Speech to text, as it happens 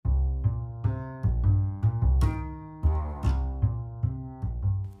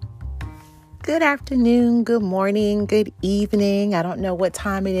Good afternoon, good morning, good evening. I don't know what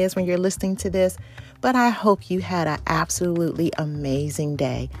time it is when you're listening to this, but I hope you had an absolutely amazing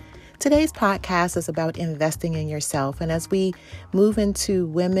day. Today's podcast is about investing in yourself. And as we move into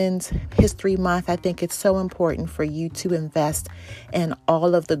Women's History Month, I think it's so important for you to invest in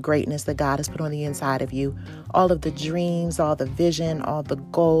all of the greatness that God has put on the inside of you, all of the dreams, all the vision, all the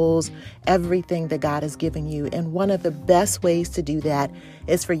goals, everything that God has given you. And one of the best ways to do that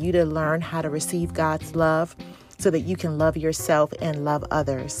is for you to learn how to receive God's love so that you can love yourself and love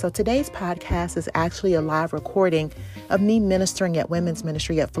others. So today's podcast is actually a live recording of me ministering at women's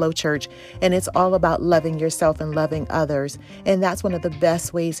ministry at Flow Church. And it's all about loving yourself and loving others. And that's one of the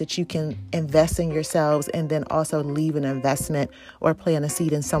best ways that you can invest in yourselves and then also leave an investment or plant a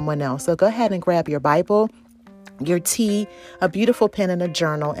seed in someone else. So go ahead and grab your Bible, your tea, a beautiful pen and a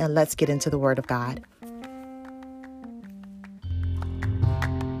journal, and let's get into the Word of God.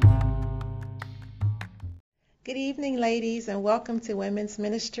 Good evening, ladies, and welcome to Women's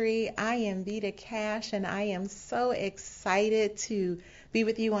Ministry. I am Vita Cash, and I am so excited to be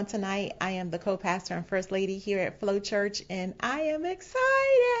with you on tonight. I am the co-pastor and first lady here at Flow Church, and I am excited.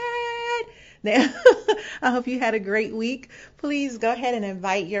 Now, I hope you had a great week. Please go ahead and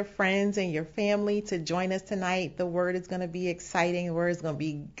invite your friends and your family to join us tonight. The word is going to be exciting. The word is going to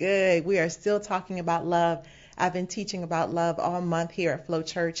be good. We are still talking about love. I've been teaching about love all month here at Flow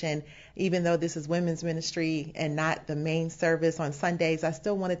Church, and even though this is women's ministry and not the main service on Sundays, I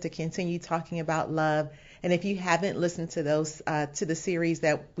still wanted to continue talking about love. And if you haven't listened to those, to the series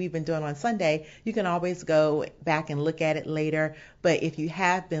that we've been doing on Sunday, you can always go back and look at it later. But if you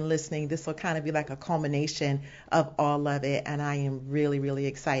have been listening, this will kind of be like a culmination of all of it. And I am really, really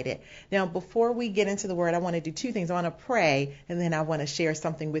excited. Now, before we get into the word, I want to do two things. I want to pray, and then I want to share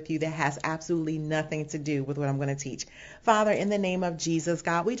something with you that has absolutely nothing to do with what I'm going to teach. Father, in the name of Jesus,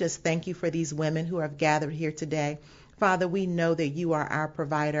 God, we just thank you for these women who have gathered here today. Father, we know that you are our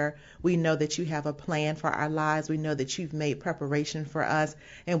provider. We know that you have a plan for our lives. We know that you've made preparation for us,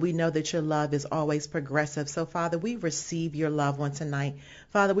 and we know that your love is always progressive. So, Father, we receive your love on tonight.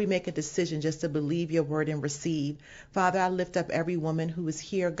 Father, we make a decision just to believe your word and receive. Father, I lift up every woman who is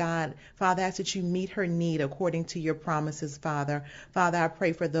here, God. Father, I ask that you meet her need according to your promises, Father. Father, I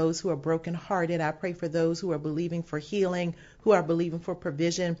pray for those who are brokenhearted. I pray for those who are believing for healing, who are believing for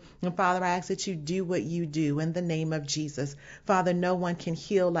provision. And Father, I ask that you do what you do in the name of Jesus. Father, no one can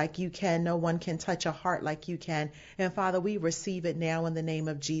heal like you can. No one can touch a heart like you can. And Father, we receive it now in the name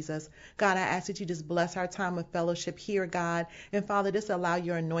of Jesus. God, I ask that you just bless our time of fellowship here, God. And Father, just allow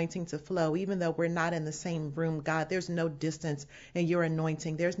your anointing to flow. Even though we're not in the same room, God, there's no distance in your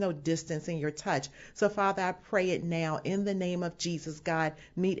anointing. There's no distance in your touch. So Father, I pray it now in the name of Jesus, God.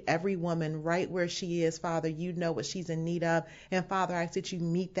 Meet every woman right where she is, Father. You know what she's in need of. And Father, I ask that you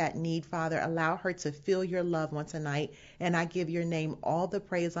meet that need, Father. Allow her to feel your love on tonight. And I give your name all the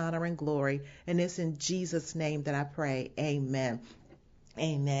praise, honor, and glory. And it's in Jesus' name that I pray. Amen.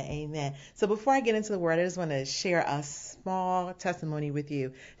 Amen. Amen. So before I get into the word, I just want to share a small testimony with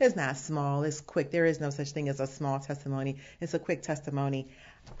you. It's not small. It's quick. There is no such thing as a small testimony. It's a quick testimony.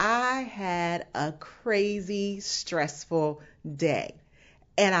 I had a crazy, stressful day.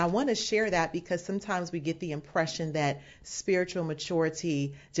 And I want to share that because sometimes we get the impression that spiritual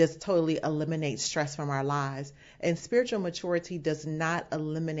maturity just totally eliminates stress from our lives. And spiritual maturity does not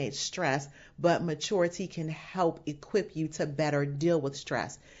eliminate stress, but maturity can help equip you to better deal with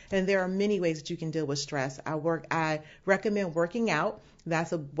stress. And there are many ways that you can deal with stress. I recommend working out.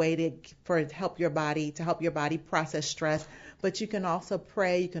 That's a way to help your body process stress. But you can also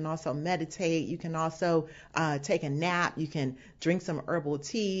pray, you can also meditate, you can also take a nap, you can drink some herbal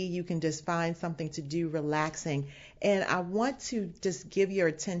tea, you can just find something to do relaxing. And I want to just give your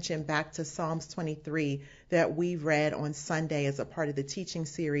attention back to Psalms 23 that we read on Sunday as a part of the teaching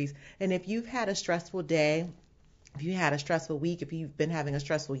series. And if you've had a stressful day, if you had a stressful week, if you've been having a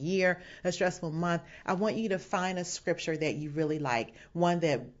stressful year, a stressful month, I want you to find a scripture that you really like, one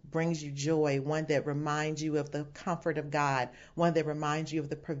that brings you joy, one that reminds you of the comfort of God, one that reminds you of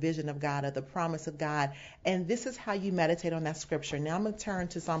the provision of God, of the promise of God. And this is how you meditate on that scripture. Now I'm going to turn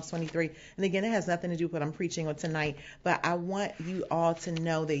to Psalms 23. And again, it has nothing to do with what I'm preaching on tonight, but I want you all to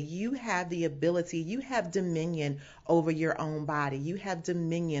know that you have the ability, you have dominion over your own body. You have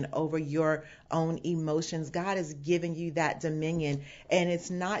dominion over your own emotions. God has given you that dominion. And it's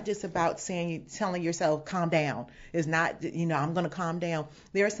not just about telling yourself, calm down. It's not, I'm going to calm down.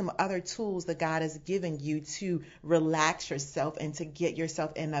 There are some other tools that God has given you to relax yourself and to get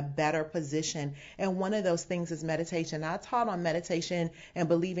yourself in a better position. And one of those things is meditation. I taught on meditation and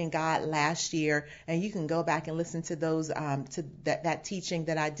believing God last year, and you can go back and listen to those, to that teaching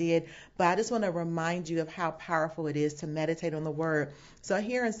that I did. But I just want to remind you of how powerful it is to meditate on the word. So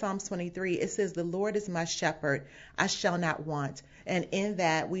here in Psalms 23, it says, "The Lord is my shepherd, I shall not want." And in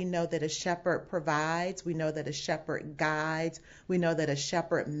that, we know that a shepherd provides. We know that a shepherd guides. We know that a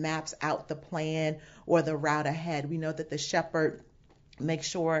shepherd maps out the plan or the route ahead. We know that the shepherd make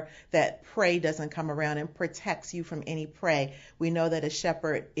sure that prey doesn't come around and protects you from any prey. We know that a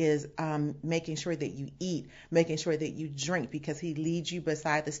shepherd is making sure that you eat, making sure that you drink, because he leads you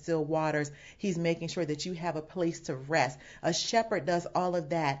beside the still waters. He's making sure that you have a place to rest. A shepherd does all of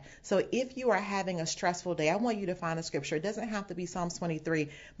that. So if you are having a stressful day, I want you to find a scripture. It doesn't have to be Psalms 23,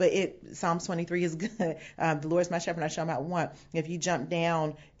 but Psalms 23 is good. The Lord is my shepherd, I shall not want. If you jump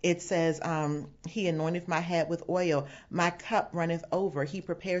down, it says, he anointeth my head with oil. My cup runneth over. He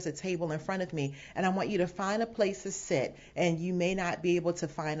prepares a table in front of me. And I want you to find a place to sit. And you may not be able to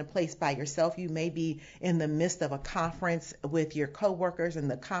find a place by yourself. You may be in the midst of a conference with your coworkers,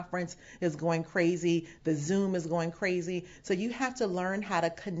 and the conference is going crazy. The Zoom is going crazy. So you have to learn how to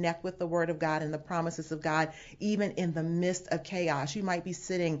connect with the Word of God and the promises of God, even in the midst of chaos. You might be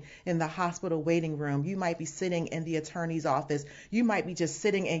sitting in the hospital waiting room. You might be sitting in the attorney's office. You might be just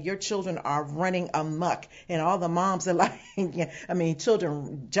sitting and your children are running amok, and all the moms are like,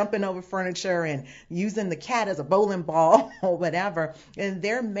 children jumping over furniture and using the cat as a bowling ball or whatever. And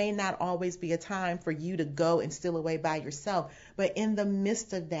there may not always be a time for you to go and steal away by yourself. But in the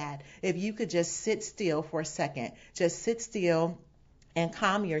midst of that, if you could just sit still for a second, just sit still and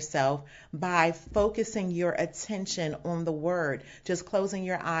calm yourself by focusing your attention on the word, just closing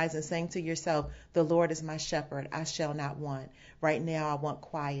your eyes and saying to yourself, "The Lord is my shepherd, I shall not want." Right now I want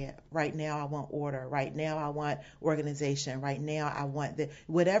quiet. Right now I want order. Right now I want organization. Right now I want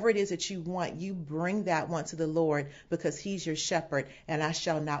whatever it is that you want, you bring that one to the Lord, because he's your shepherd, and I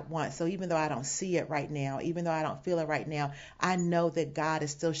shall not want. So even though I don't see it right now, even though I don't feel it right now, I know that God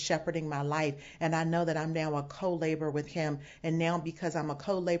is still shepherding my life, and I know that I'm now a co-laborer with him. And now, because I'm a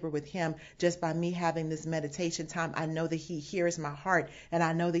co-laborer with him, just by me having this meditation time, I know that he hears my heart, and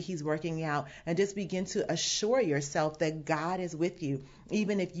I know that he's working out. And just begin to assure yourself that God is with you.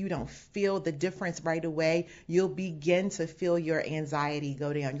 Even if you don't feel the difference right away, you'll begin to feel your anxiety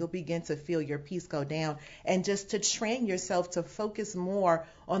go down. You'll begin to feel your peace go down. And just to train yourself to focus more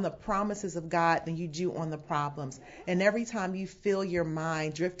on the promises of God than you do on the problems. And every time you feel your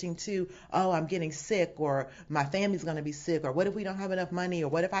mind drifting to, oh, I'm getting sick, or my family's going to be sick, or what if we don't have enough money, or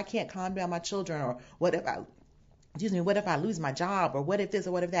what if I can't calm down my children, or what if I lose my job, or what if this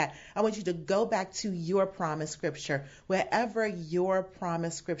or what if that? I want you to go back to your promise scripture, wherever your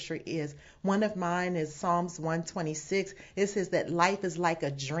promise scripture is. One of mine is Psalms 126. It says that life is like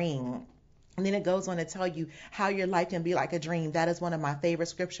a dream. And then it goes on to tell you how your life can be like a dream. That is one of my favorite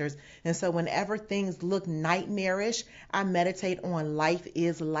scriptures. And so whenever things look nightmarish, I meditate on life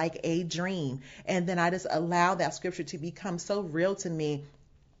is like a dream. And then I just allow that scripture to become so real to me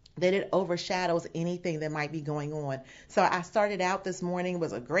that it overshadows anything that might be going on. So I started out this morning,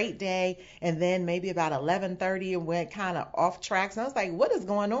 was a great day, and then maybe about 11:30 it went kind of off tracks, and I was like, what is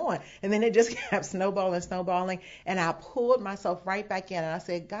going on? And then it just kept snowballing, and I pulled myself right back in, and I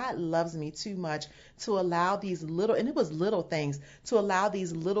said, God loves me too much to allow these little, and it was little things, to allow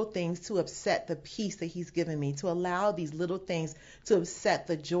these little things to upset the peace that he's given me, to allow these little things to upset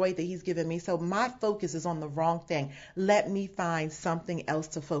the joy that he's given me. So my focus is on the wrong thing. Let me find something else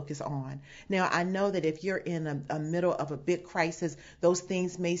to focus on. Now, I know that if you're in a middle of a big crisis, those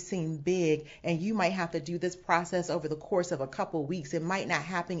things may seem big, and you might have to do this process over the course of a couple weeks. It might not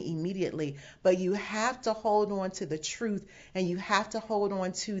happen immediately, but you have to hold on to the truth, and you have to hold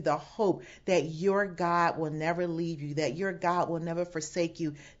on to the hope that your God will never leave you, that your God will never forsake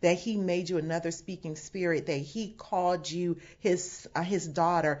you, that he made you another speaking spirit, that he called you his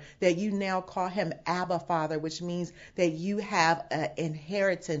daughter, that you now call him Abba Father, which means that you have an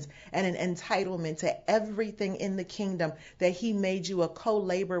inheritance inheritance and an entitlement to everything in the kingdom, that he made you a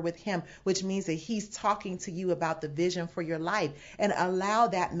co-laborer with him, which means that he's talking to you about the vision for your life. And allow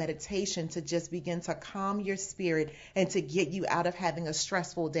that meditation to just begin to calm your spirit and to get you out of having a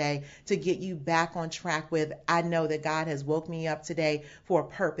stressful day, to get you back on track with, I know that God has woke me up today for a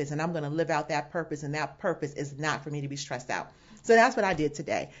purpose, and I'm going to live out that purpose, and that purpose is not for me to be stressed out. So that's what I did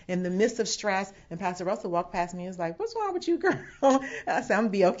today. In the midst of stress, and Pastor Russell walked past me and was like, "What's wrong with you, girl?" I said, "I'm going to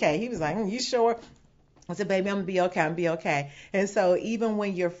be okay." He was like, "You sure?" I said, "Baby, I'm going to be okay. I'm going to be okay." And so even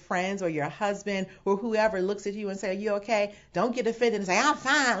when your friends or your husband or whoever looks at you and say, "Are you okay?" Don't get offended and say, "I'm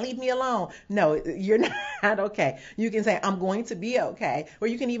fine. Leave me alone." No, you're not okay. You can say, "I'm going to be okay." Or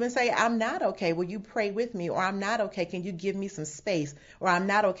you can even say, "I'm not okay. Will you pray with me?" Or, "I'm not okay. Can you give me some space?" Or, "I'm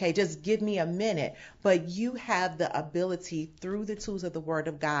not okay. Just give me a minute." But you have the ability through the tools of the Word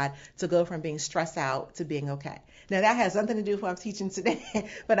of God to go from being stressed out to being okay. Now, that has something to do with what I'm teaching today,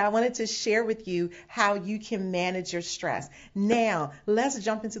 but I wanted to share with you how you can manage your stress. Now, let's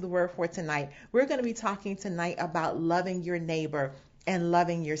jump into the word for tonight. We're going to be talking tonight about loving your neighbor and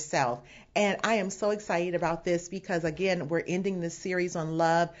loving yourself. And I am so excited about this because, again, we're ending this series on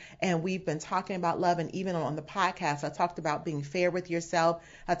love, and we've been talking about love. And even on the podcast, I talked about being fair with yourself.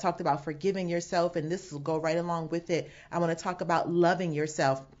 I talked about forgiving yourself, and this will go right along with it. I want to talk about loving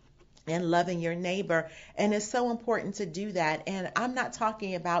yourself and loving your neighbor. And it's so important to do that. And I'm not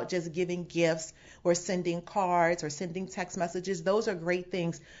talking about just giving gifts or sending cards or sending text messages. Those are great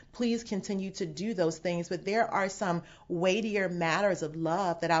things. Please continue to do those things. But there are some weightier matters of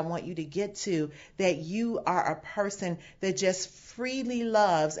love that I want you to get to, that you are a person that just freely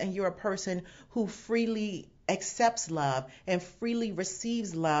loves, and you're a person who freely accepts love and freely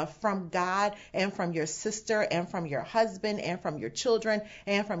receives love from God and from your sister and from your husband and from your children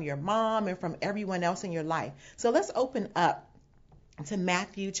and from your mom and from everyone else in your life. So let's open up to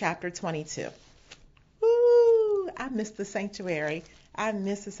Matthew chapter 22. Ooh, I miss the sanctuary. I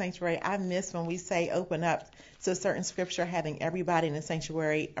miss the sanctuary. I miss when we say open up to a certain scripture, having everybody in the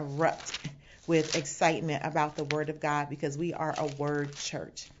sanctuary erupt with excitement about the word of God, because we are a word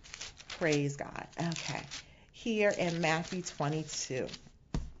church. Praise God. Okay. Here in Matthew 22.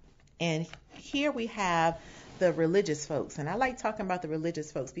 And here we have the religious folks. And I like talking about the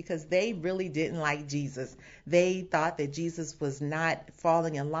religious folks because they really didn't like Jesus. They thought that Jesus was not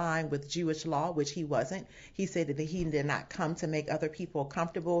falling in line with Jewish law, which he wasn't. He said that he did not come to make other people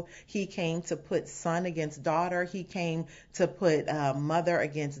comfortable. He came to put son against daughter. He came to put mother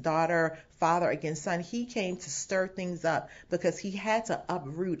against daughter, father against son. He came to stir things up because he had to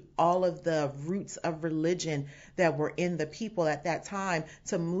uproot all of the roots of religion that were in the people at that time,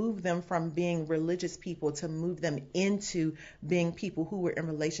 to move them from being religious people to move them into being people who were in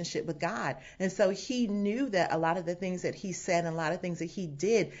relationship with God. And so he knew that a lot of the things that he said and a lot of things that he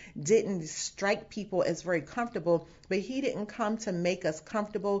did didn't strike people as very comfortable, but he didn't come to make us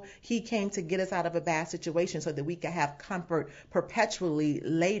comfortable. He came to get us out of a bad situation so that we could have comfort perpetually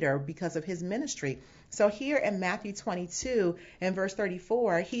later because of his ministry. So here in Matthew 22 and verse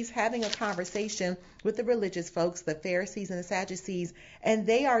 34, he's having a conversation with the religious folks, the Pharisees and the Sadducees, and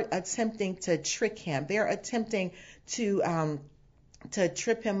they are attempting to trick him. They're attempting to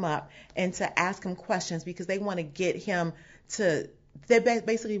trip him up and to ask him questions because they want to get him to They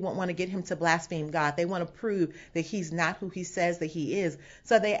basically want to get him to blaspheme God. They want to prove that he's not who he says that he is.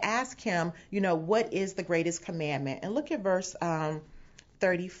 So they ask him, what is the greatest commandment? And look at verse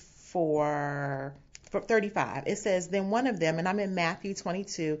 35. It says, then one of them, and I'm in Matthew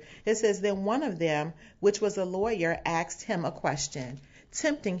 22, it says, then one of them, which was a lawyer, asked him a question,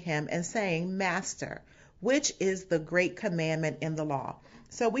 tempting him and saying, Master, which is the great commandment in the law?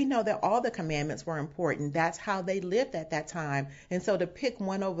 So we know that all the commandments were important. That's how they lived at that time. And so to pick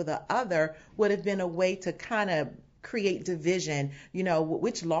one over the other would have been a way to kind of create division.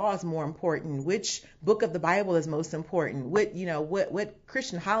 Which law is more important? Which book of the Bible is most important? What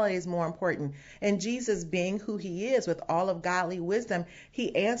Christian holiday is more important? And Jesus, being who he is with all of godly wisdom,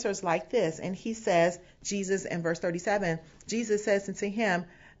 he answers like this. And he says, Jesus in verse 37, Jesus says unto him,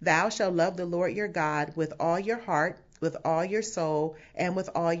 Thou shalt love the Lord your God with all your heart, with all your soul, and with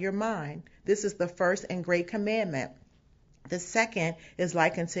all your mind. This is the first and great commandment. The second is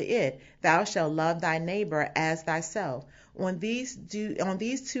like unto it, Thou shalt love thy neighbor as thyself. on these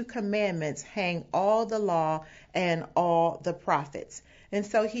two commandments hang all the law and all the prophets. And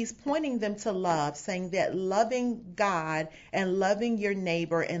so he's pointing them to love, saying that loving God and loving your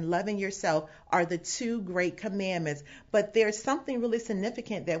neighbor and loving yourself are the two great commandments. But there's something really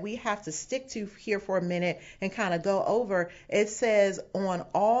significant that we have to stick to here for a minute and kind of go over. It says, on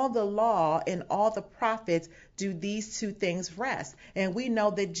all the law and all the prophets do these two things rest. And we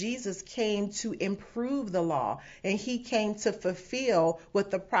know that Jesus came to improve the law, and he came to fulfill what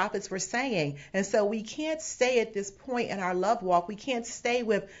the prophets were saying. And so we can't stay at this point in our love walk. We can't stay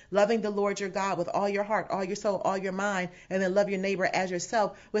with loving the Lord your God with all your heart, all your soul, all your mind, and then love your neighbor as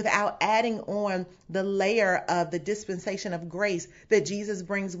yourself without adding on the layer of the dispensation of grace that Jesus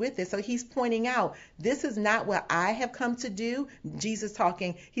brings with it. So he's pointing out, this is not what I have come to do. Jesus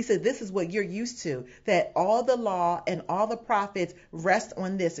talking, he said, this is what you're used to, that all the law and all the prophets rest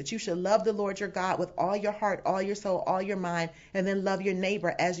on this, that you should love the Lord your God with all your heart, all your soul, all your mind, and then love your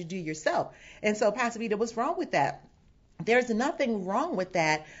neighbor as you do yourself. And so, Pastor Vita, what's wrong with that? There's nothing wrong with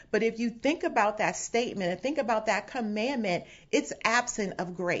that. But if you think about that statement and think about that commandment, it's absent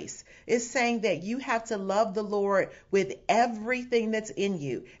of grace. It's saying that you have to love the Lord with everything that's in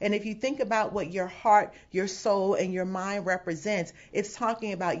you. And if you think about what your heart, your soul, and your mind represents, it's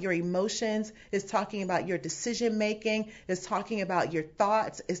talking about your emotions. It's talking about your decision making. It's talking about your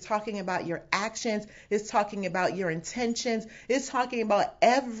thoughts. It's talking about your actions. It's talking about your intentions. It's talking about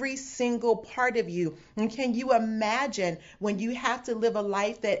every single part of you. And can you imagine when you have to live a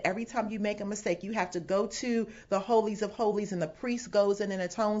life that every time you make a mistake, you have to go to the holies of holies and the priest goes in and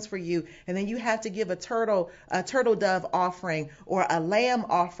atones for you, and then you have to give a turtle dove offering or a lamb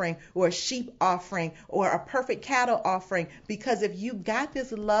offering or a sheep offering or a perfect cattle offering? Because if you got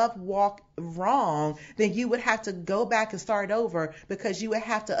this love walk wrong, then you would have to go back and start over, because you would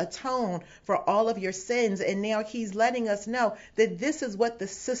have to atone for all of your sins. And now he's letting us know that this is what the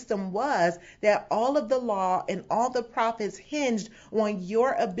system was, that all of the law and all the prophets hinged on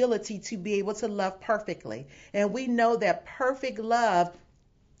your ability to be able to love perfectly. And we know that perfect love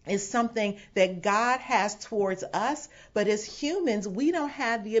is something that God has towards us, but as humans, we don't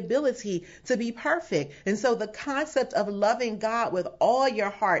have the ability to be perfect. And so the concept of loving God with all your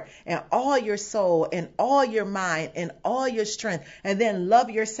heart and all your soul and all your mind and all your strength, and then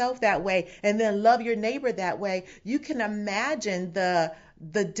love yourself that way, and then love your neighbor that way, you can imagine the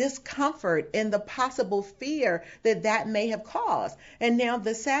discomfort and the possible fear that may have caused. And now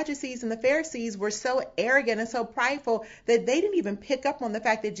the Sadducees and the Pharisees were so arrogant and so prideful that they didn't even pick up on the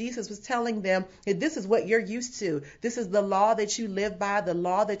fact that Jesus was telling them that this is what you're used to. This is the law that you live by, the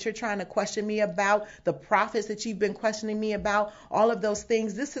law that you're trying to question me about, the prophets that you've been questioning me about, all of those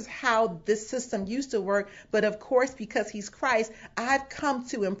things. This is how this system used to work. But of course, because he's Christ, I've come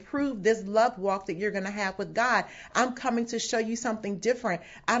to improve this love walk that you're going to have with God. I'm coming to show you something different.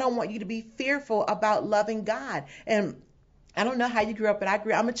 I don't want you to be fearful about loving God. And I don't know how you grew up, but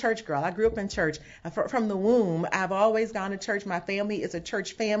I'm a church girl. I grew up in church. From the womb, I've always gone to church. My family is a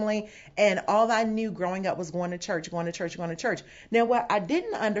church family, and all I knew growing up was going to church, going to church, going to church. Now, what I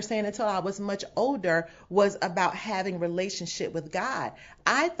didn't understand until I was much older was about having relationship with God.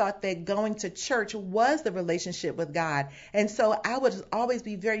 I thought that going to church was the relationship with God. And so I would always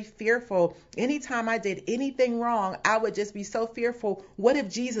be very fearful. Anytime I did anything wrong, I would just be so fearful. What if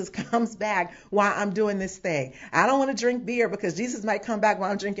Jesus comes back while I'm doing this thing? I don't want to drink beer because Jesus might come back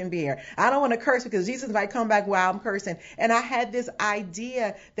while I'm drinking beer. I don't want to curse because Jesus might come back while I'm cursing. And I had this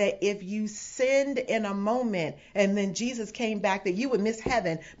idea that if you sinned in a moment and then Jesus came back, that you would miss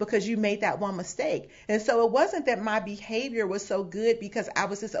heaven because you made that one mistake. And so it wasn't that my behavior was so good because I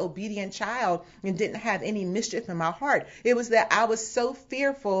was this obedient child and didn't have any mischief in my heart. It was that I was so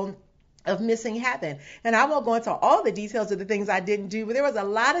fearful of missing heaven. And I won't go into all the details of the things I didn't do, but there was a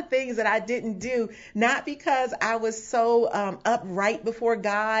lot of things that I didn't do, not because I was so upright before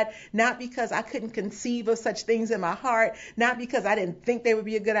God, not because I couldn't conceive of such things in my heart, not because I didn't think they would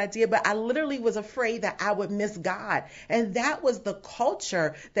be a good idea, but I literally was afraid that I would miss God. And that was the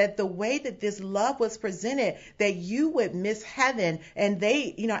culture, that the way that this love was presented, that you would miss heaven. And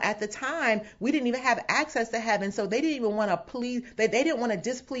they, at the time, we didn't even have access to heaven, so they didn't even want to please, they didn't want to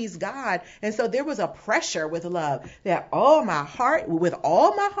displease God. And so there was a pressure with love that, oh, my heart, with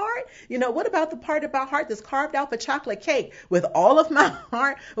all my heart, what about the part of my heart that's carved out for chocolate cake with all of my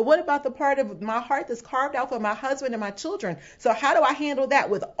heart? But what about the part of my heart that's carved out for my husband and my children? So how do I handle that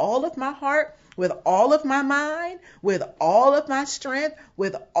with all of my heart? with all of my mind, with all of my strength,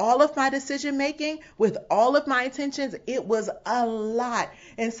 with all of my decision making, with all of my intentions. It was a lot.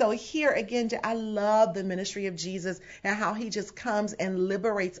 And so here again, I love the ministry of Jesus and how he just comes and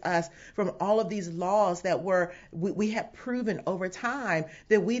liberates us from all of these laws that we have proven over time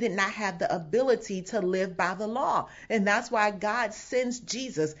that we did not have the ability to live by the law. And that's why God sends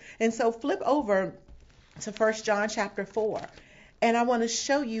Jesus. And so flip over to 1 John chapter 4. And I want to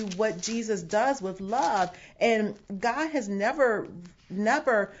show you what Jesus does with love. And God has never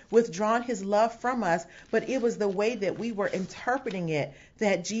withdrawn his love from us, but it was the way that we were interpreting it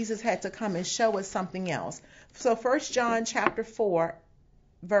that Jesus had to come and show us something else. So 1 John chapter 4,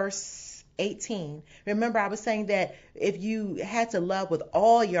 verse 18. Remember, I was saying that if you had to love with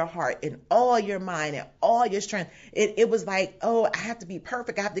all your heart and all your mind and all your strength, it was like, oh, I have to be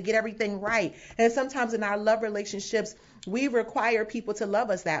perfect. I have to get everything right. And sometimes in our love relationships, we require people to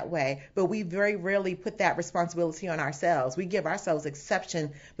love us that way, but we very rarely put that responsibility on ourselves. We give ourselves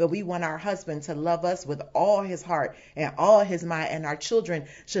exception, but we want our husband to love us with all his heart and all his mind, and our children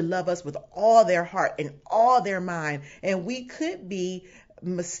should love us with all their heart and all their mind. And we could be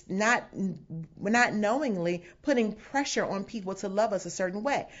not knowingly putting pressure on people to love us a certain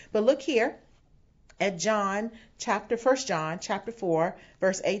way. But look here at 1 John chapter 4,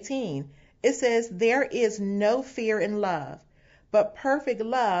 verse 18. It says, there is no fear in love, but perfect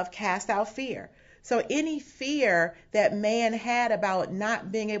love casts out fear. So any fear that man had about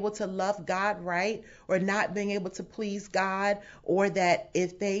not being able to love God right, or not being able to please God, or that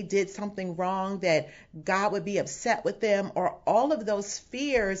if they did something wrong that God would be upset with them, or all of those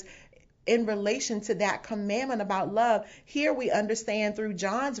fears in relation to that commandment about love, here we understand through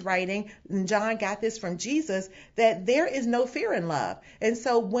John's writing, and John got this from Jesus, that there is no fear in love. And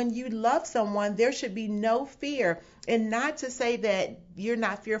so when you love someone, there should be no fear. And not to say that you're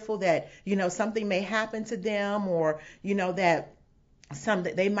not fearful that, something may happen to them, or,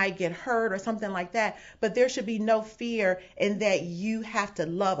 that they might get hurt or something like that, but there should be no fear in that you have to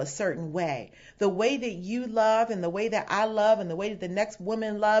love a certain way. The way that you love and the way that I love and the way that the next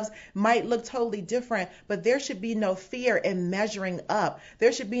woman loves might look totally different, but there should be no fear in measuring up.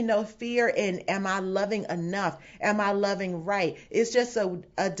 There should be no fear in, am I loving enough? Am I loving right? It's just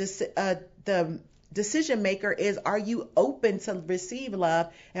the decision maker is, are you open to receive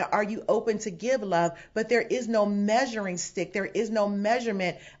love, and are you open to give love? But there is no measuring stick. There is no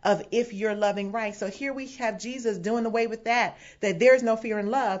measurement of if you're loving right. So here we have Jesus doing away with that there's no fear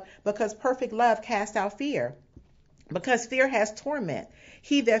in love, because perfect love casts out fear. Because fear has torment.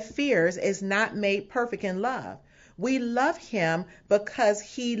 He that fears is not made perfect in love. We love him because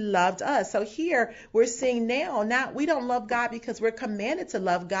he loved us. So here we're seeing now we don't love God because we're commanded to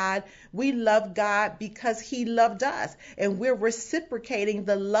love God. We love God because he loved us, and we're reciprocating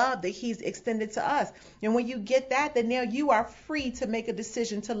the love that he's extended to us. And when you get that, then now you are free to make a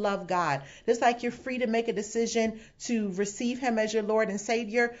decision to love God. Just like you're free to make a decision to receive him as your Lord and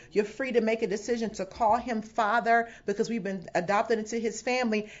Savior, you're free to make a decision to call him Father because we've been adopted into his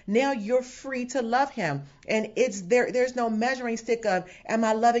family. Now you're free to love him. And there's no measuring stick of, am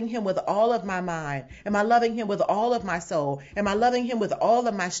I loving him with all of my mind? Am I loving him with all of my soul? Am I loving him with all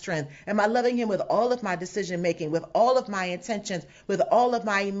of my strength? Am I loving him with all of my decision making, with all of my intentions, with all of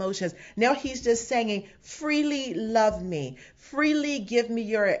my emotions? Now he's just saying, freely love me. Freely give me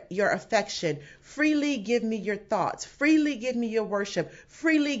your affection. Freely give me your thoughts. Freely give me your worship.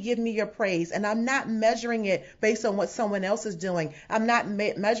 Freely give me your praise. And I'm not measuring it based on what someone else is doing. I'm not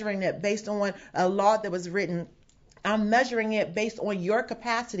measuring it based on a law that was written. I'm measuring it based on your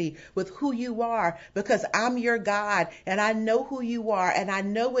capacity with who you are, because I'm your God and I know who you are, and I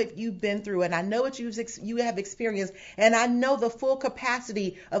know what you've been through, and I know what you have experienced, and I know the full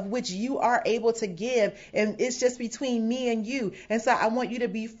capacity of which you are able to give, and it's just between me and you. And so I want you to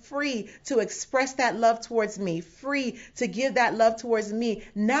be free to express that love towards me, free to give that love towards me,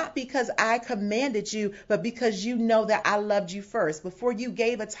 not because I commanded you, but because you know that I loved you first. Before you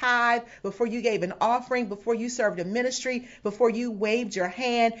gave a tithe, before you gave an offering, before you served a ministry, before you waved your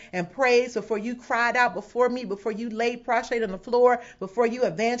hand and praised, before you cried out before me, before you laid prostrate on the floor, before you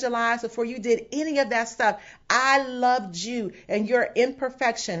evangelized, before you did any of that stuff, I loved you and your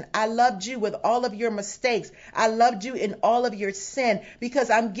imperfection. I loved you with all of your mistakes. I loved you in all of your sin, because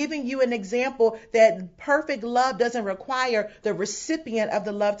I'm giving you an example that perfect love doesn't require the recipient of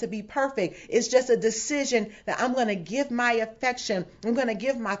the love to be perfect. It's just a decision that I'm going to give my affection. I'm going to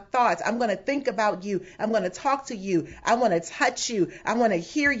give my thoughts. I'm going to think about you. I'm going to talk to you. I want to touch you. I want to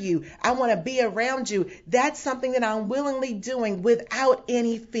hear you. I want to be around you. That's something that I'm willingly doing without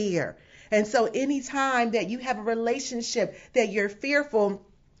any fear. And so anytime that you have a relationship that you're fearful,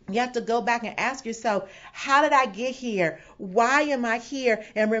 You have to go back and ask yourself, how did I get here? Why am I here?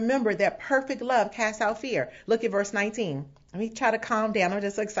 And remember that perfect love casts out fear. Look at verse 19. Let me try to calm down. I'm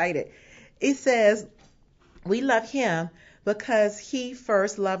just so excited. It says, we love him because he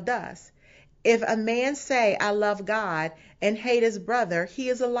first loved us. If a man say, I love God, and hate his brother, he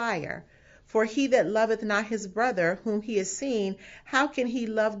is a liar. For he that loveth not his brother whom he has seen, how can he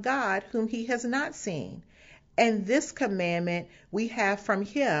love God whom he has not seen? And this commandment we have from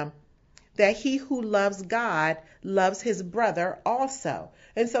him, that he who loves God loves his brother also.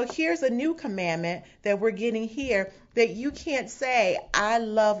 And so here's a new commandment that we're getting here, that you can't say, I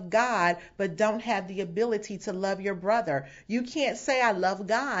love God, but don't have the ability to love your brother. You can't say, I love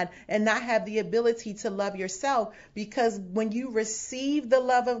God, and not have the ability to love yourself, because when you receive the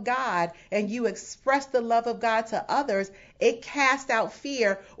love of God and you express the love of God to others, it casts out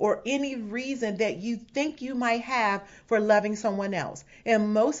fear or any reason that you think you might have for loving someone else.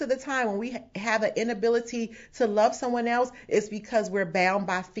 And most of the time when we have an inability to love someone else, it's because we're bound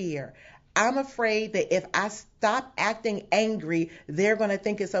by fear. I'm afraid that if I stop acting angry, they're going to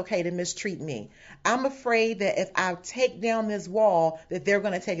think it's okay to mistreat me. I'm afraid that if I take down this wall, that they're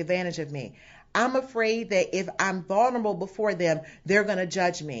going to take advantage of me. I'm afraid that if I'm vulnerable before them, they're going to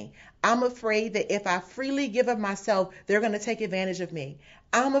judge me. I'm afraid that if I freely give of myself, they're going to take advantage of me.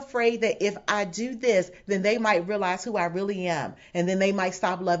 I'm afraid that if I do this, then they might realize who I really am, and then they might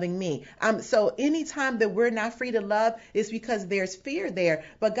stop loving me. So anytime that we're not free to love, it's because there's fear there.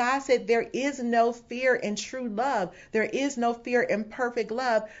 But God said there is no fear in true love. There is no fear in perfect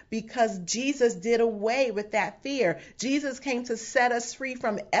love, because Jesus did away with that fear. Jesus came to set us free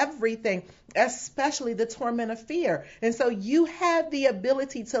from everything, especially the torment of fear. And so you have the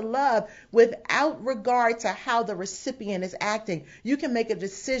ability to love without regard to how the recipient is acting. You can make a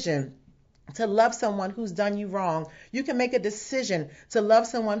decision to love someone who's done you wrong. You can make a decision to love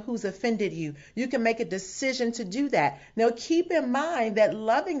someone who's offended you. You can make a decision to do that. Now, keep in mind that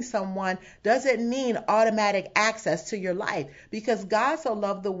loving someone doesn't mean automatic access to your life, because God so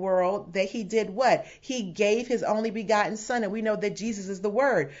loved the world that he did what? He gave his only begotten son, and we know that Jesus is the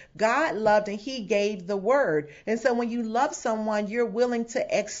Word. God loved and he gave the Word. And so when you love someone, you're willing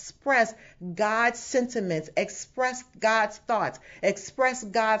to express God's sentiments, express God's thoughts, express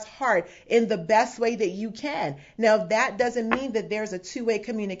God's heart in the best way that you can. Now, that doesn't mean that there's a two-way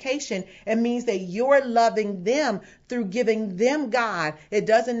communication. It means that you're loving them through giving them God. It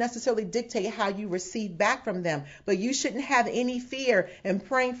doesn't necessarily dictate how you receive back from them. But you shouldn't have any fear in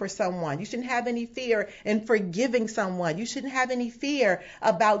praying for someone. You shouldn't have any fear in forgiving someone. You shouldn't have any fear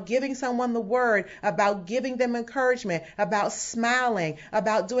about giving someone the word, about giving them encouragement, about smiling,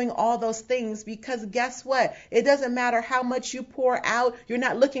 about doing all those things. Because guess what? It doesn't matter how much you pour out. You're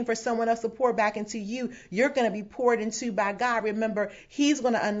not looking for someone else to pour back into you. You're going to be poured into by God. Remember, he's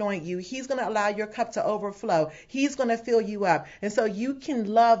going to anoint you. He's going to allow your cup to overflow. He's going to fill you up. And so you can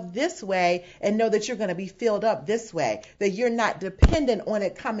love this way and know that you're going to be filled up this way, that you're not dependent on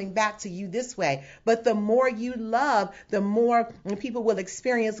it coming back to you this way. But the more you love, the more people will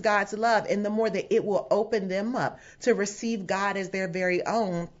experience God's love, and the more that it will open them up to receive God as their very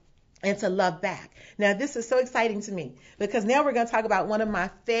own and to love back. Now, this is so exciting to me, because now we're going to talk about one of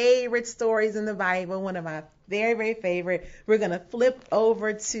my favorite stories in the Bible, one of my very, very favorite. We're going to flip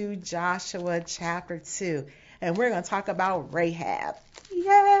over to Joshua chapter 2, and we're going to talk about Rahab.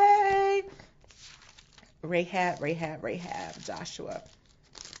 Yay! Rahab, Joshua.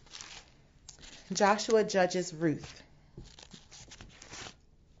 Joshua judges Ruth.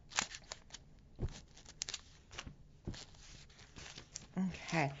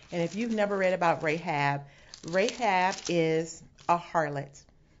 Okay, and if you've never read about Rahab, Rahab is a harlot.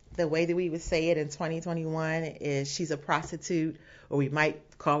 The way that we would say it in 2021 is she's a prostitute, or we might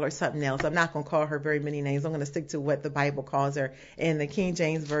call her something else. I'm not going to call her very many names. I'm going to stick to what the Bible calls her. In the King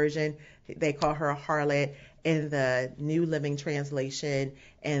James Version, they call her a harlot. In the New Living Translation,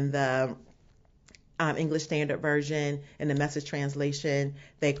 and the English Standard Version, and the Message Translation,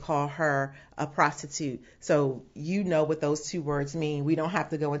 they call her a prostitute. So you know what those two words mean. We don't have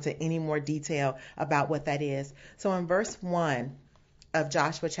to go into any more detail about what that is. So in verse 1 of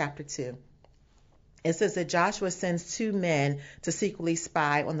Joshua chapter 2, it says that Joshua sends 2 men to secretly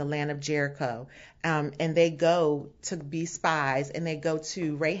spy on the land of Jericho. And they go to be spies, and they go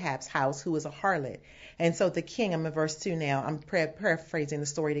to Rahab's house, who is a harlot. And so the king, I'm in verse 2 now, I'm paraphrasing the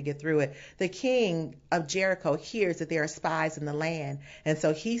story to get through it. The king of Jericho hears that there are spies in the land. And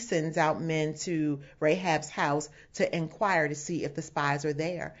so he sends out men to Rahab's house to inquire to see if the spies are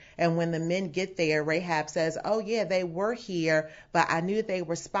there. And when the men get there, Rahab says, oh yeah, they were here, but I knew they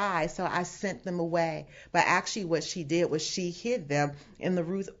were spies, so I sent them away. away. But actually what she did was she hid them on the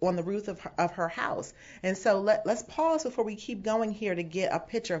roof of her house. And so let's pause before we keep going here to get a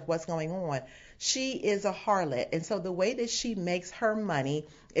picture of what's going on. She is a harlot. And so the way that she makes her money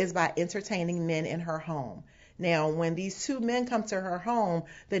is by entertaining men in her home. Now, when these two men come to her home,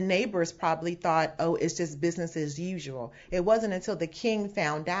 the neighbors probably thought, oh, it's just business as usual. It wasn't until the king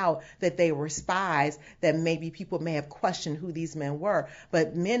found out that they were spies that maybe people may have questioned who these men were.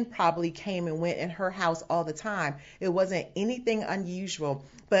 But men probably came and went in her house all the time. It wasn't anything unusual.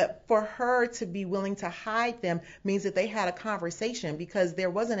 But for her to be willing to hide them means that they had a conversation, because there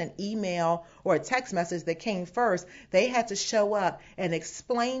wasn't an email or a text message that came first. They had to show up and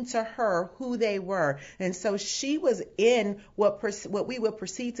explain to her who they were. And so she was in what we would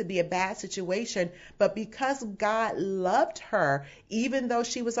perceive to be a bad situation, but because God loved her, even though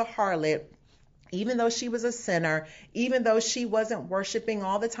she was a harlot, even though she was a sinner, even though she wasn't worshiping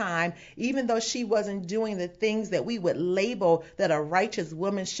all the time, even though she wasn't doing the things that we would label that a righteous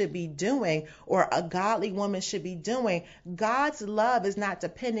woman should be doing or a godly woman should be doing, God's love is not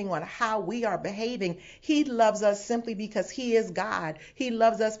depending on how we are behaving. He loves us simply because he is God. He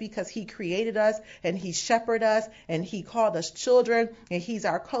loves us because he created us and he shepherded us and he called us children and he's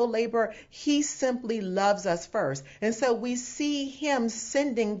our co-laborer. He simply loves us first. And so we see him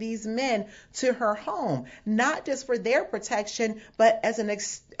sending these men to her home, not just for their protection, but as an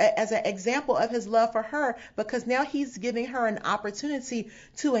example of his love for her, because now he's giving her an opportunity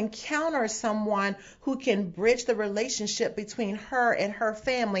to encounter someone who can bridge the relationship between her and her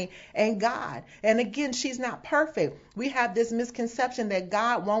family and God. And again, she's not perfect. We have this misconception that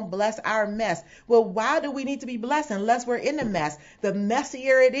God won't bless our mess. Well, why do we need to be blessed unless we're in a mess? The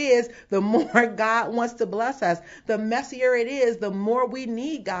messier it is, the more God wants to bless us. The messier it is, the more we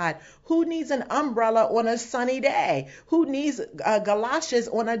need God. Who needs an umbrella on a sunny day? Who needs galoshes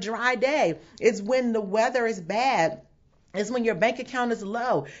on a dry day? It's when the weather is bad. It's when your bank account is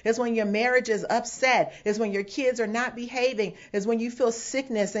low. It's when your marriage is upset. It's when your kids are not behaving. It's when you feel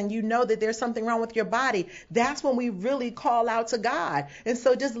sickness and you know that there's something wrong with your body. That's when we really call out to God. And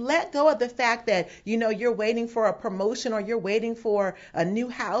so just let go of the fact that, you're waiting for a promotion, or you're waiting for a new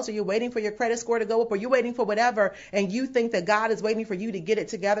house, or you're waiting for your credit score to go up, or you're waiting for whatever, and you think that God is waiting for you to get it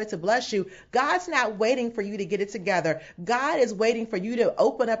together to bless you. God's not waiting for you to get it together. God is waiting for you to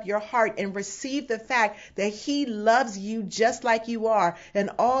open up your heart and receive the fact that he loves you just like you are.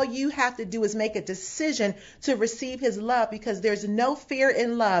 And all you have to do is make a decision to receive his love, because there's no fear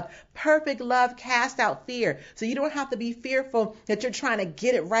in love. Perfect love casts out fear. So you don't have to be fearful that you're trying to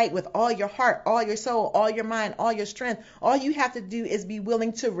get it right with all your heart, all your soul, all your mind, all your strength. All you have to do is be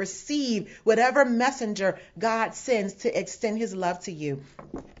willing to receive whatever messenger God sends to extend his love to you.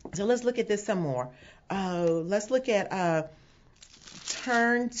 So let's look at this some more. Let's look at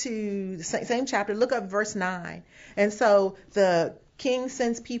turn to the same chapter. Look up verse 9. And so the king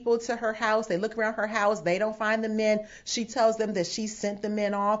sends people to her house. They look around her house. They don't find the men. She tells them that she sent the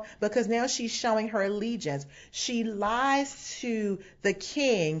men off, because now she's showing her allegiance. She lies to the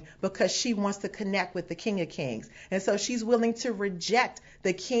king because she wants to connect with the King of Kings. And so she's willing to reject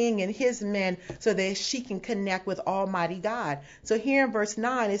the king and his men so that she can connect with Almighty God. So here in verse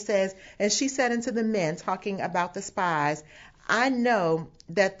 9 it says, and she said unto the men, talking about the spies, I know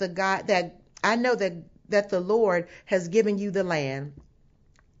that the Lord has given you the land,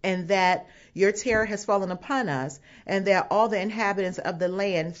 and that your terror has fallen upon us, and that all the inhabitants of the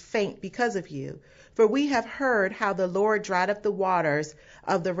land faint because of you. For we have heard how the Lord dried up the waters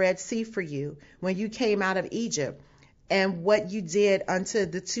of the Red Sea for you when you came out of Egypt, and what you did unto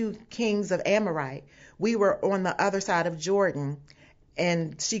the two kings of Amorite. We were on the other side of Jordan.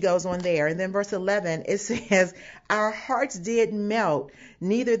 And she goes on there. And then verse 11, it says, our hearts did melt,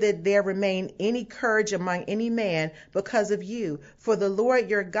 neither did there remain any courage among any man because of you. For the Lord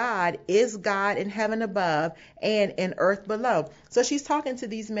your God is God in heaven above and in earth below. So she's talking to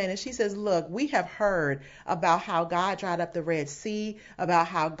these men and she says, look, we have heard about how God dried up the Red Sea, about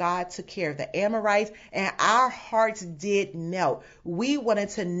how God took care of the Amorites, and our hearts did melt. We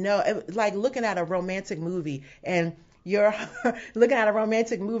wanted to know, like looking at a romantic movie, and you're looking at a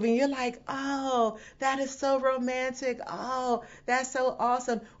romantic movie and you're like, oh, that is so romantic. Oh, that's so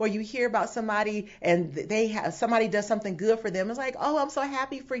awesome. Or you hear about somebody and somebody does something good for them. It's like, oh, I'm so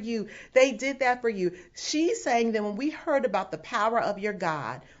happy for you. They did that for you. She's saying that when we heard about the power of your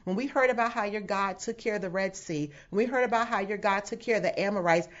God, when we heard about how your God took care of the Red Sea, when we heard about how your God took care of the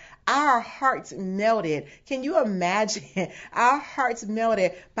Amorites, our hearts melted. Can you imagine? Our hearts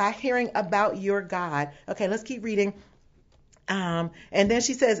melted by hearing about your God. Okay, let's keep reading. And then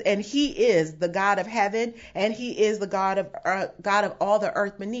she says, and he is the God of heaven, and he is the God of all the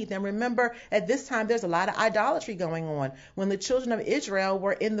earth beneath. And remember, at this time, there's a lot of idolatry going on. When the children of Israel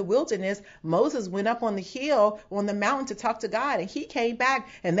were in the wilderness, Moses went up on the hill, on the mountain to talk to God, and he came back,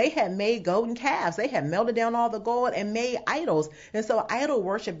 and they had made golden calves. They had melted down all the gold and made idols. And so idol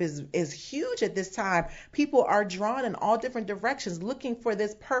worship is huge at this time. People are drawn in all different directions, looking for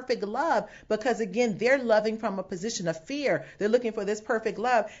this perfect love, because again, they're loving from a position of fear. They're looking for this perfect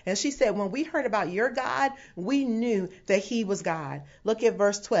love. And she said, when we heard about your God, we knew that he was God. Look at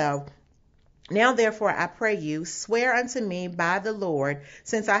verse 12. Now, therefore, I pray you, swear unto me by the Lord,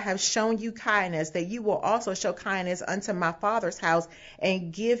 since I have shown you kindness, that you will also show kindness unto my father's house,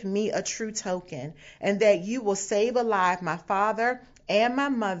 and give me a true token, and that you will save alive my father and my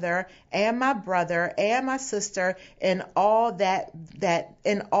mother and my brother and my sister and all that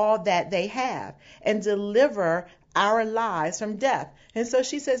they have, and deliver our lives from death. And so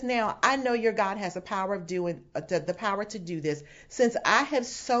she says, now I know your God has the power of doing the power to do this. Since I have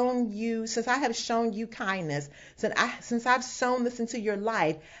shown you kindness, since I've sown this into your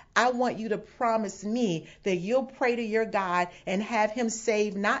life, I want you to promise me that you'll pray to your God and have him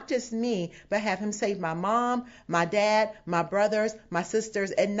save not just me, but have him save my mom, my dad, my brothers, my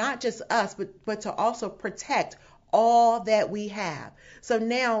sisters, and not just us, but to also protect all that we have. So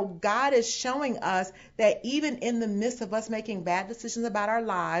now God is showing us that even in the midst of us making bad decisions about our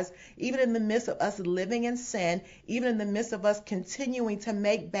lives, even in the midst of us living in sin, even in the midst of us continuing to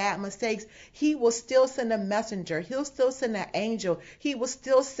make bad mistakes, he will still send a messenger. He'll still send an angel. He will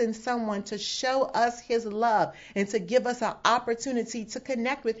still send someone to show us his love and to give us an opportunity to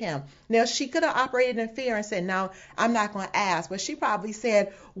connect with him. Now, she could have operated in fear and said, no, I'm not going to ask. But she probably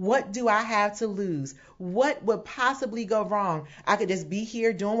said, what do I have to lose? What would possibly go wrong? I could just be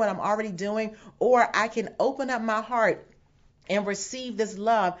here doing what I'm already doing, or I can open up my heart and receive this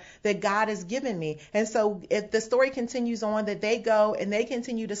love that God has given me. And so if the story continues on, that they go and they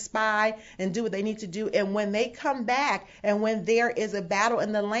continue to spy and do what they need to do. And when they come back and when there is a battle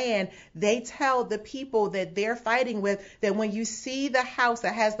in the land, they tell the people that they're fighting with that when you see the house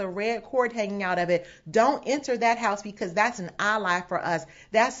that has the red cord hanging out of it, don't enter that house, because that's an ally for us.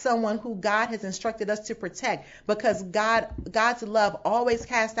 That's someone who God has instructed us to protect, because God's love always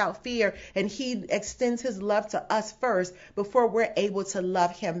casts out fear, and he extends his love to us first before we're able to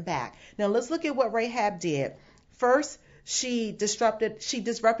love him back. Now let's look at what Rahab did. First, she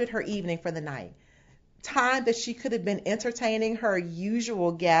disrupted her evening for the night. Time that she could have been entertaining her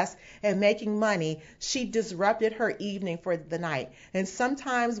usual guests and making money, she disrupted her evening for the night. And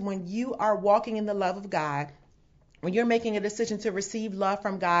sometimes when you are walking in the love of God, when you're making a decision to receive love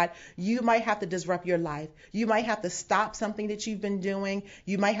from God, you might have to disrupt your life. You might have to stop something that you've been doing.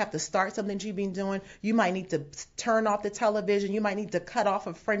 You might have to start something that you've been doing. You might need to turn off the television. You might need to cut off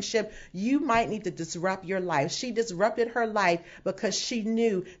a friendship. You might need to disrupt your life. She disrupted her life because she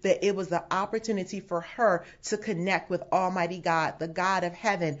knew that it was the opportunity for her to connect with Almighty God, the God of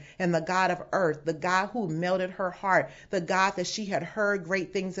heaven and the God of earth, the God who melted her heart, the God that she had heard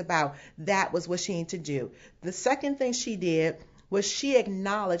great things about. That was what she needed to do. The second thing she did was she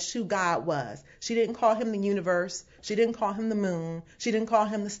acknowledged who God was. She didn't call him the universe. She didn't call him the moon. She didn't call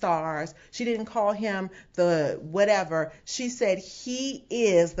him the stars. She didn't call him the whatever. She said he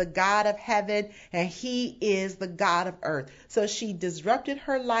is the God of heaven and he is the God of earth. So she disrupted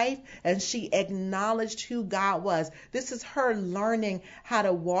her life and she acknowledged who God was. This is her learning how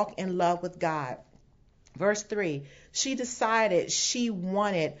to walk in love with God. Verse 3, she decided she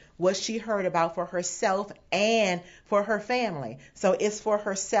wanted what she heard about for herself and for her family. So it's for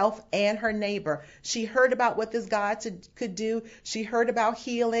herself and her neighbor. She heard about what this God could do. She heard about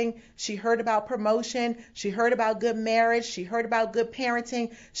healing. She heard about promotion. She heard about good marriage. She heard about good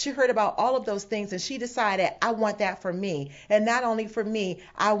parenting. She heard about all of those things. And she decided, I want that for me. And not only for me,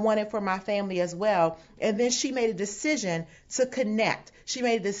 I want it for my family as well. And then she made a decision to connect. She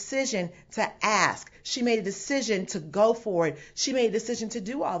made a decision to ask. She made a decision to go for it. She made a decision to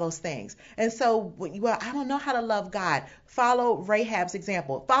do all those things. And so, well, I don't know how to love God. Follow Rahab's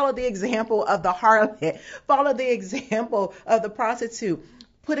example. Follow the example of the harlot. Follow the example of the prostitute.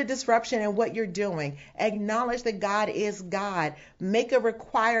 Put a disruption in what you're doing. Acknowledge that God is God. Make a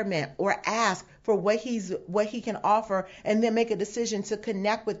requirement or ask for what he can offer, and then make a decision to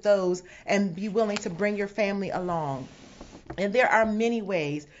connect with those and be willing to bring your family along. And there are many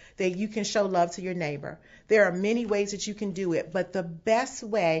ways that you can show love to your neighbor. There are many ways that you can do it, but the best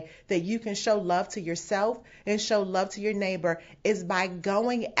way that you can show love to yourself and show love to your neighbor is by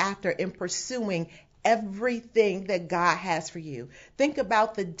going after and pursuing everything that God has for you. Think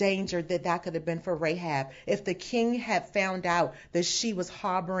about the danger that could have been for Rahab if the king had found out that she was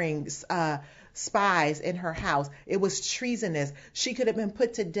harboring spies in her house. It was treasonous. She could have been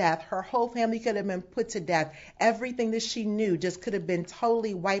put to death. Her whole family could have been put to death. Everything that she knew just could have been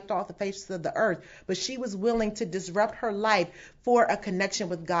totally wiped off the face of the earth. But she was willing to disrupt her life for a connection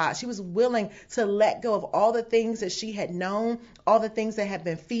with God. She was willing to let go of all the things that she had known, all the things that had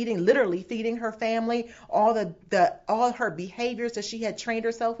been literally feeding her family, all her behaviors that she had trained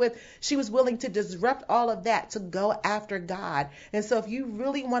herself with. She was willing to disrupt all of that to go after God. And so if you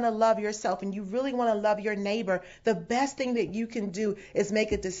really want to love yourself and you really want to love your neighbor, the best thing that you can do is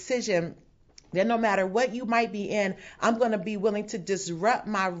make a decision that no matter what you might be in, I'm going to be willing to disrupt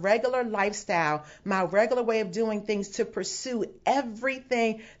my regular lifestyle, my regular way of doing things to pursue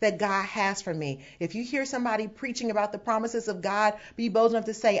everything that God has for me. If you hear somebody preaching about the promises of God, be bold enough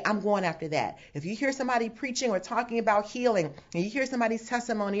to say, I'm going after that. If you hear somebody preaching or talking about healing, and you hear somebody's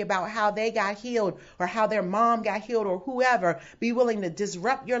testimony about how they got healed or how their mom got healed or whoever, be willing to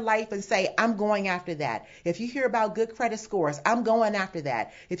disrupt your life and say, I'm going after that. If you hear about good credit scores, I'm going after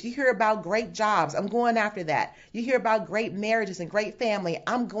that. If you hear about great jobs, I'm going after that. You hear about great marriages and great family,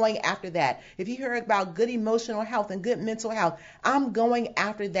 I'm going after that. If you hear about good emotional health and good mental health, I'm going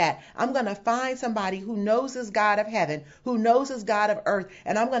after that. I'm going to find somebody who knows this God of heaven, who knows this God of earth,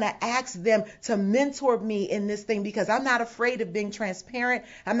 and I'm going to ask them to mentor me in this thing because I'm not afraid of being transparent.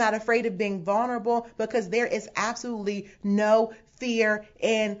 I'm not afraid of being vulnerable because there is absolutely no fear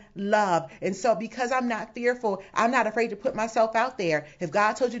in love. And so because I'm not fearful, I'm not afraid to put myself out there. If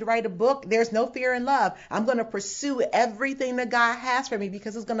God told you to write a book, there's no fear in love. I'm going to pursue everything that God has for me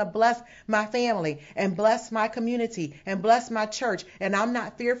because it's going to bless my family and bless my community and bless my church. And I'm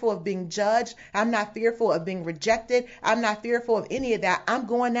not fearful of being judged. I'm not fearful of being rejected. I'm not fearful of any of that. I'm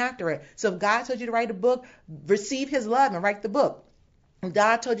going after it. So if God told you to write a book, receive his love and write the book. If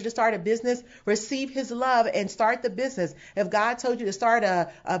God told you to start a business, receive his love and start the business. If God told you to start a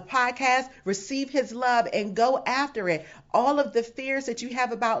podcast, receive his love and go after it. All of the fears that you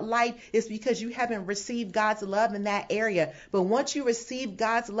have about life is because you haven't received God's love in that area. But once you receive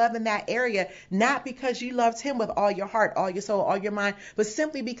God's love in that area, not because you loved him with all your heart, all your soul, all your mind, but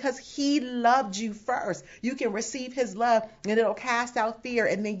simply because he loved you first, you can receive his love and it'll cast out fear.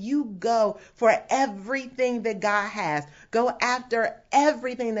 And then you go for everything that God has. Go after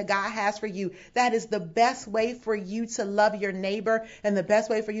everything that God has for you. That is the best way for you to love your neighbor and the best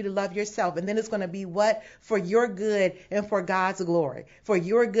way for you to love yourself. And then it's going to be what? For your good and for God's glory. For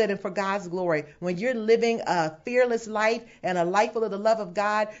your good and for God's glory. When you're living a fearless life and a life full of the love of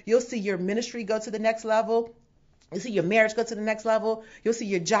God, you'll see your ministry go to the next level. You'll see your marriage go to the next level. You'll see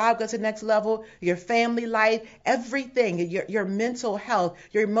your job go to the next level, your family life, everything, your mental health,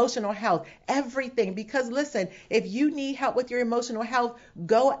 your emotional health, everything. Because listen, if you need help with your emotional health,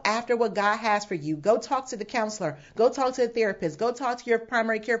 go after what God has for you. Go talk to the counselor. Go talk to the therapist. Go talk to your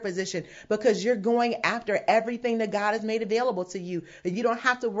primary care physician because you're going after everything that God has made available to you. And you don't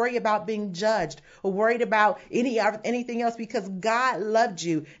have to worry about being judged or worried about anything else because God loved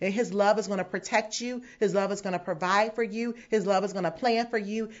you and his love is going to protect you. His love is going to provide for you. His love is going to plan for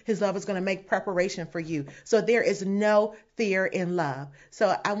you. His love is going to make preparation for you. So there is no fear in love.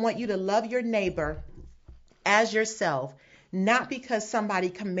 So I want you to love your neighbor as yourself, not because somebody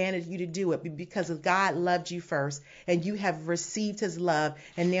commanded you to do it, but because God loved you first and you have received his love.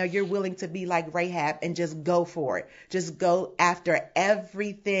 And now you're willing to be like Rahab and just go for it. Just go after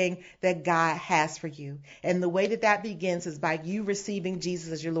everything that God has for you. And the way that begins is by you receiving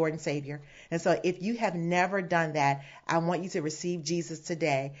Jesus as your Lord and Savior. And so if you have never done that, I want you to receive Jesus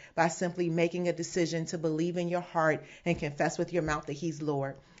today by simply making a decision to believe in your heart and confess with your mouth that he's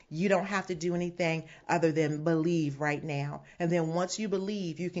Lord. You don't have to do anything other than believe right now. And then once you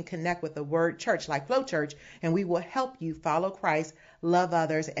believe, you can connect with the Word Church like Flow Church, and we will help you follow Christ, love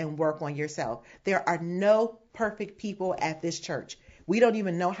others, and work on yourself. There are no perfect people at this church. We don't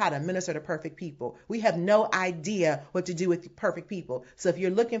even know how to minister to perfect people. We have no idea what to do with perfect people. So if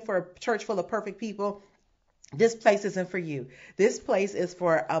you're looking for a church full of perfect people, this place isn't for you. This place is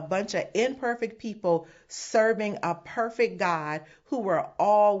for a bunch of imperfect people serving a perfect God who were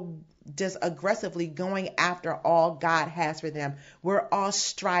all just aggressively going after all God has for them. We're all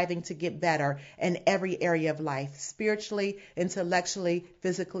striving to get better in every area of life, spiritually, intellectually,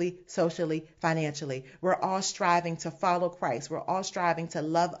 physically, socially, financially. We're all striving to follow Christ. We're all striving to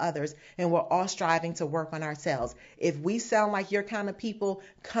love others, and we're all striving to work on ourselves. If we sound like your kind of people,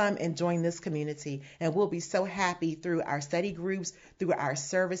 come and join this community, and we'll be so happy through our study groups, through our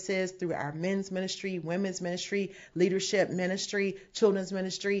services, through our men's ministry, women's ministry, leadership ministry, children's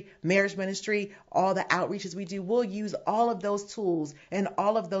ministry, marriage ministry, all the outreaches we do. We'll use all of those tools and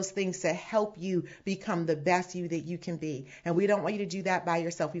all of those things to help you become the best you that you can be. And we don't want you to do that by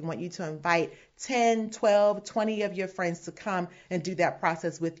yourself. We want you to invite 10, 12, 20 of your friends to come and do that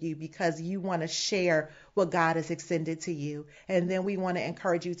process with you, because you want to share what God has extended to you. And then we want to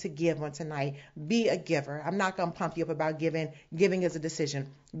encourage you to give on tonight. Be a giver. I'm not going to pump you up about giving. Giving is a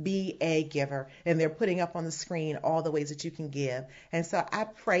decision. Be a giver. And they're putting up on the screen all the ways that you can give. And so I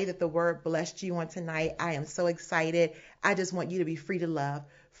pray that the word blessed you on tonight. I am so excited. I just want you to be free to love.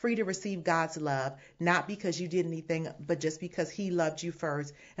 Free to receive God's love, not because you did anything, but just because he loved you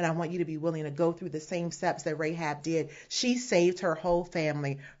first. And I want you to be willing to go through the same steps that Rahab did. She saved her whole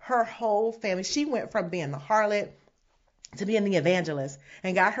family. Her whole family. She went from being the harlot to being the evangelist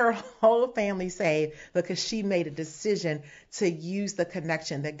and got her whole family saved because she made a decision to use the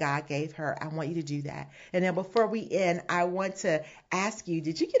connection that God gave her. I want you to do that. And then before we end, I want to ask you,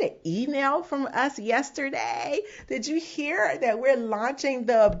 did you get an email from us yesterday? Did you hear that we're launching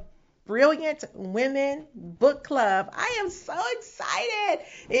the Brilliant Women Book Club? I am so excited.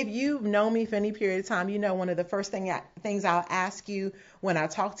 If you've known me for any period of time, you know one of the first things I'll ask you when I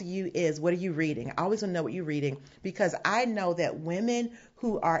talk to you is, what are you reading? I always want to know what you're reading, because I know that women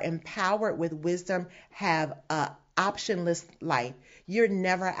who are empowered with wisdom have a optionless life. You're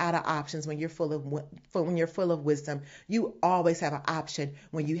never out of options when you're full of wisdom. You always have an option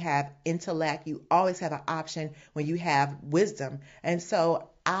when you have intellect. You always have an option when you have wisdom. And so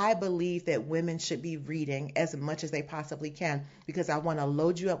I believe that women should be reading as much as they possibly can, because I want to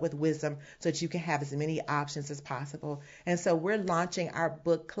load you up with wisdom so that you can have as many options as possible. And so we're launching our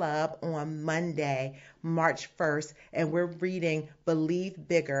book club on Monday, March 1st, and we're reading Believe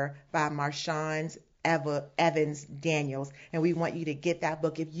Bigger by Marshawn Evans Daniels, and we want you to get that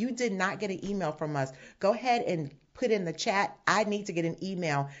book. If you did not get an email from us, go ahead and put in the chat, I need to get an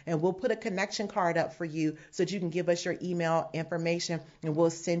email, and we'll put a connection card up for you so that you can give us your email information, and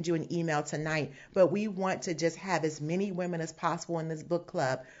we'll send you an email tonight. But we want to just have as many women as possible in this book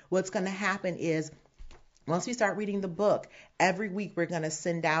club. What's going to happen is, once we start reading the book, every week we're going to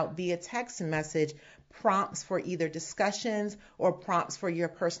send out via text message prompts for either discussions or prompts for your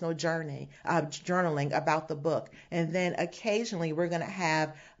personal journaling about the book. And then occasionally we're going to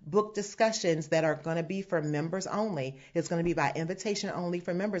have book discussions that are going to be for members only. It's going to be by invitation only,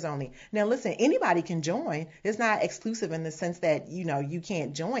 for members only. Now, listen, anybody can join. It's not exclusive in the sense that, you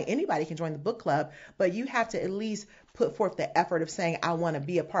can't join. Anybody can join the book club, but you have to at least put forth the effort of saying, I want to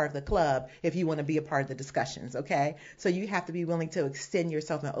be a part of the club if you want to be a part of the discussions, okay? So you have to be willing to extend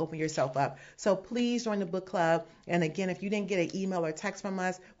yourself and open yourself up. So please join the book club. And again, if you didn't get an email or text from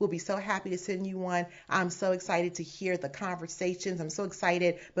us, we'll be so happy to send you one. I'm so excited to hear the conversations. I'm so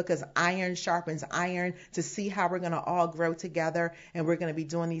excited because iron sharpens iron, to see how we're going to all grow together, and we're going to be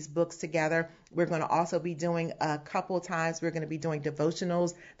doing these books together. We're going to also be doing a couple of times, we're going to be doing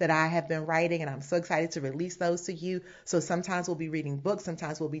devotionals that I have been writing, and I'm so excited to release those to you. So sometimes we'll be reading books,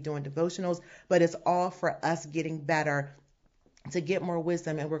 sometimes we'll be doing devotionals, but it's all for us getting better, to get more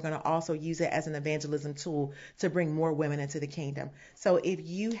wisdom, and we're going to also use it as an evangelism tool to bring more women into the kingdom. So if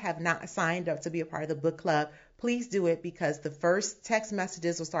you have not signed up to be a part of the book club, please do it, because the first text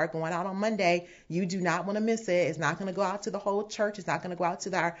messages will start going out on Monday. You do not want to miss it. It's not going to go out to the whole church. It's not going to go out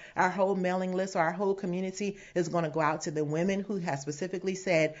to our whole mailing list or our whole community. It's going to go out to the women who have specifically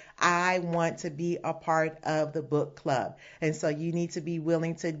said, I want to be a part of the book club. And so you need to be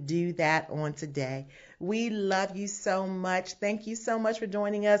willing to do that on today. We love you so much. Thank you so much for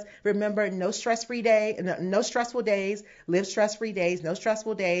joining us. Remember, no stress-free day, no stressful days, live stress-free days, no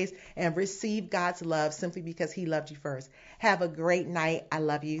stressful days, and receive God's love simply because he loved you first. Have a great night. I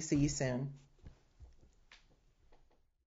love you. See you soon.